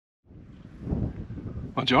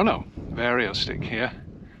Buongiorno, stick here.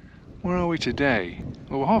 Where are we today?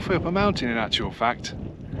 Well, we're halfway up a mountain in actual fact.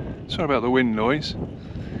 Sorry about the wind noise.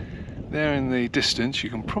 There in the distance you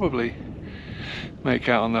can probably make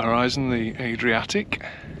out on the horizon the Adriatic.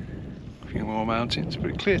 A few more mountains,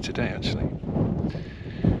 pretty clear today actually.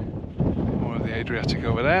 More of the Adriatic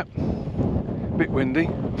over there. A bit windy,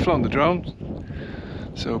 I've flown the drone,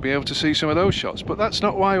 so we'll be able to see some of those shots. But that's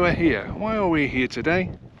not why we're here. Why are we here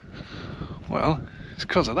today? Well, it's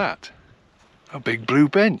because of that. A big blue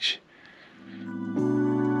bench.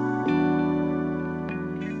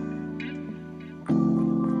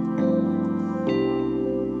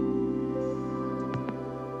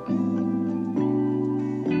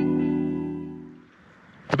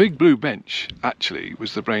 The big blue bench actually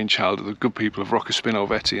was the brainchild of the good people of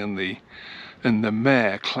Roccaspinalveti and the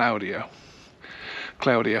mayor Claudia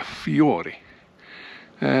Fiori,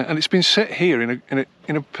 and it's been set here in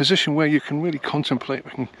a position where you can really contemplate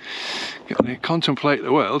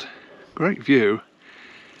the world. Great view.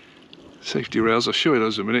 Safety rails, I'll show you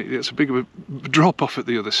those in a minute. It's a big of a drop off at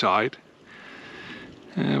the other side,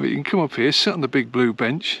 but you can come up here, sit on the big blue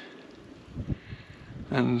bench,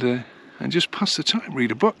 and just pass the time,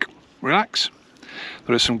 read a book, relax.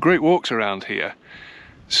 There are some great walks around here,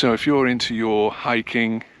 so if you're into your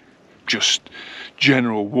hiking, just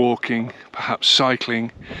general walking, perhaps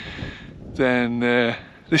cycling, then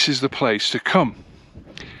this is the place to come.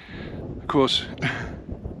 Of course,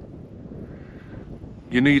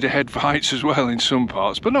 you need a head for heights as well in some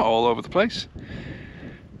parts, but not all over the place.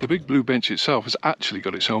 The big blue bench itself has actually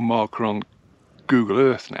got its own marker on Google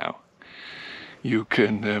Earth now. You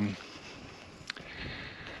can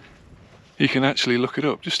actually look it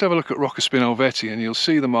up. Just have a look at Roccaspinalveti and you'll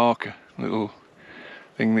see the marker, little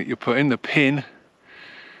thing that you put in, the pin,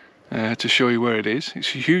 to show you where it is.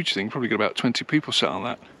 It's a huge thing, probably got about 20 people sat on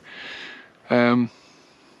that.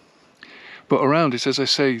 But around it, as I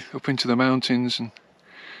say, up into the mountains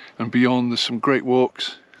and beyond, there's some great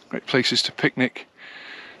walks, great places to picnic.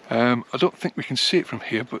 I don't think we can see it from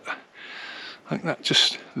here, but I think that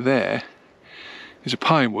just there is a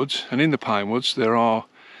pine woods, and in the pine woods there are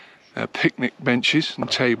picnic benches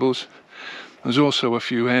and tables. There's also a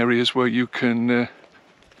few areas where you can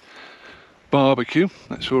barbecue.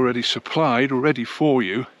 That's already supplied, ready for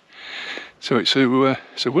you. So it's a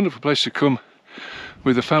wonderful place to come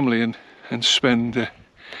with the family and spend a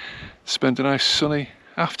nice sunny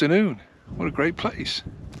afternoon. What a great place.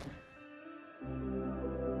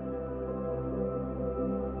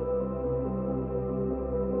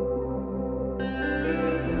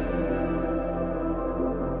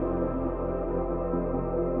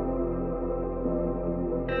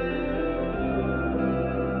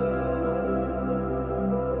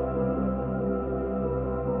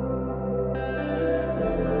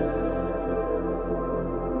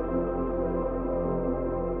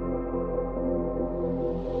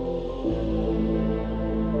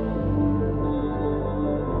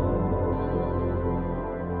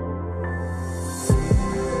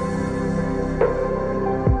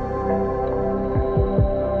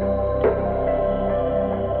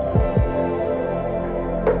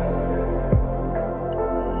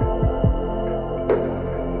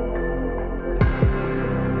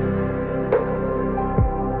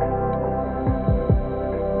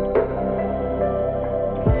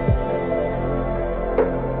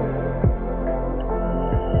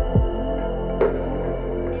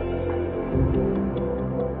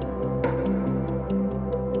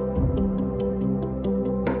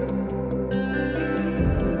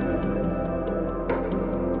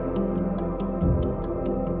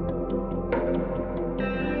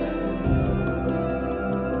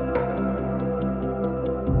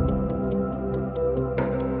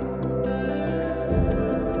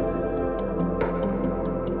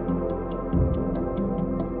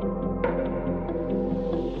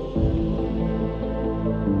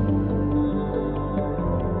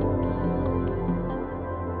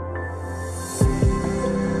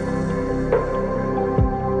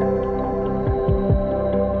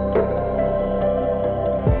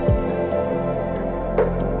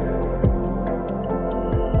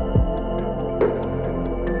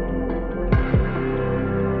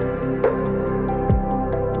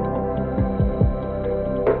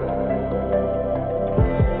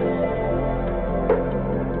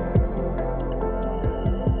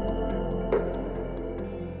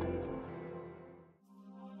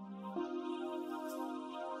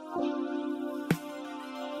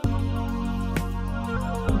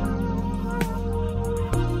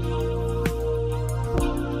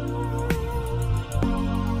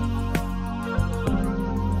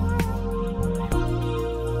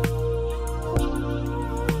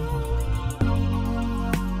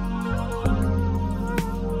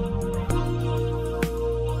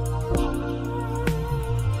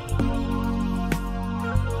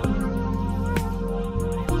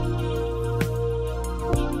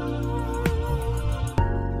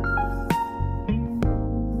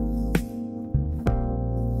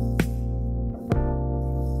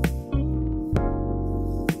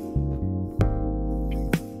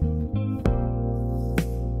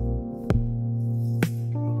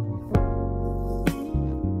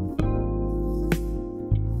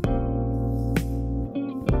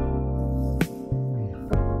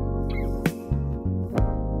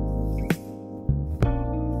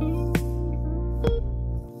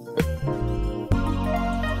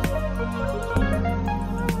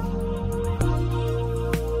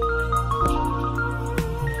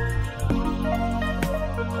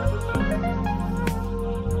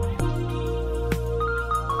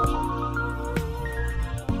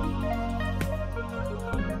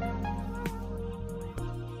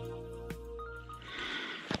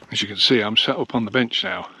 As you can see, I'm sat up on the bench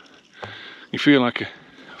now. You feel like a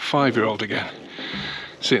 5-year-old again,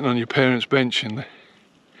 sitting on your parents' bench in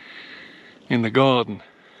the garden,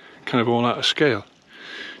 kind of all out of scale,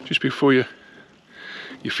 just before your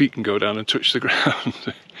feet can go down and touch the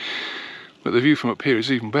ground. But the view from up here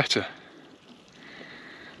is even better.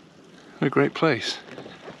 What a great place.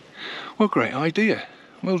 What a great idea.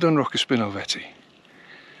 Well done, Roccaspinalveti.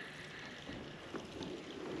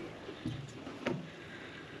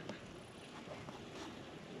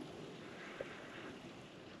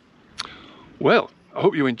 Well, I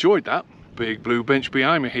hope you enjoyed that. Big blue bench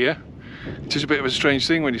behind me here. It is a bit of a strange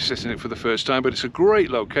thing when you're sitting in it for the first time, but it's a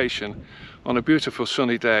great location on a beautiful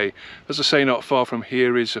sunny day. As I say, not far from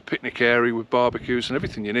here is a picnic area with barbecues and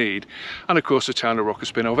everything you need, and of course the town of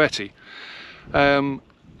Roccaspinalveti. Come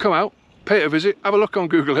out, pay it a visit, have a look on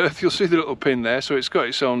Google Earth, you'll see the little pin there, so it's got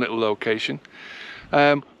its own little location.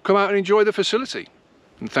 Come out and enjoy the facility,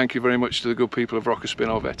 and thank you very much to the good people of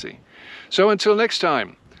Roccaspinalveti. So until next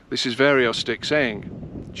time, this is Vario Stick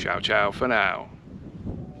saying ciao ciao for now.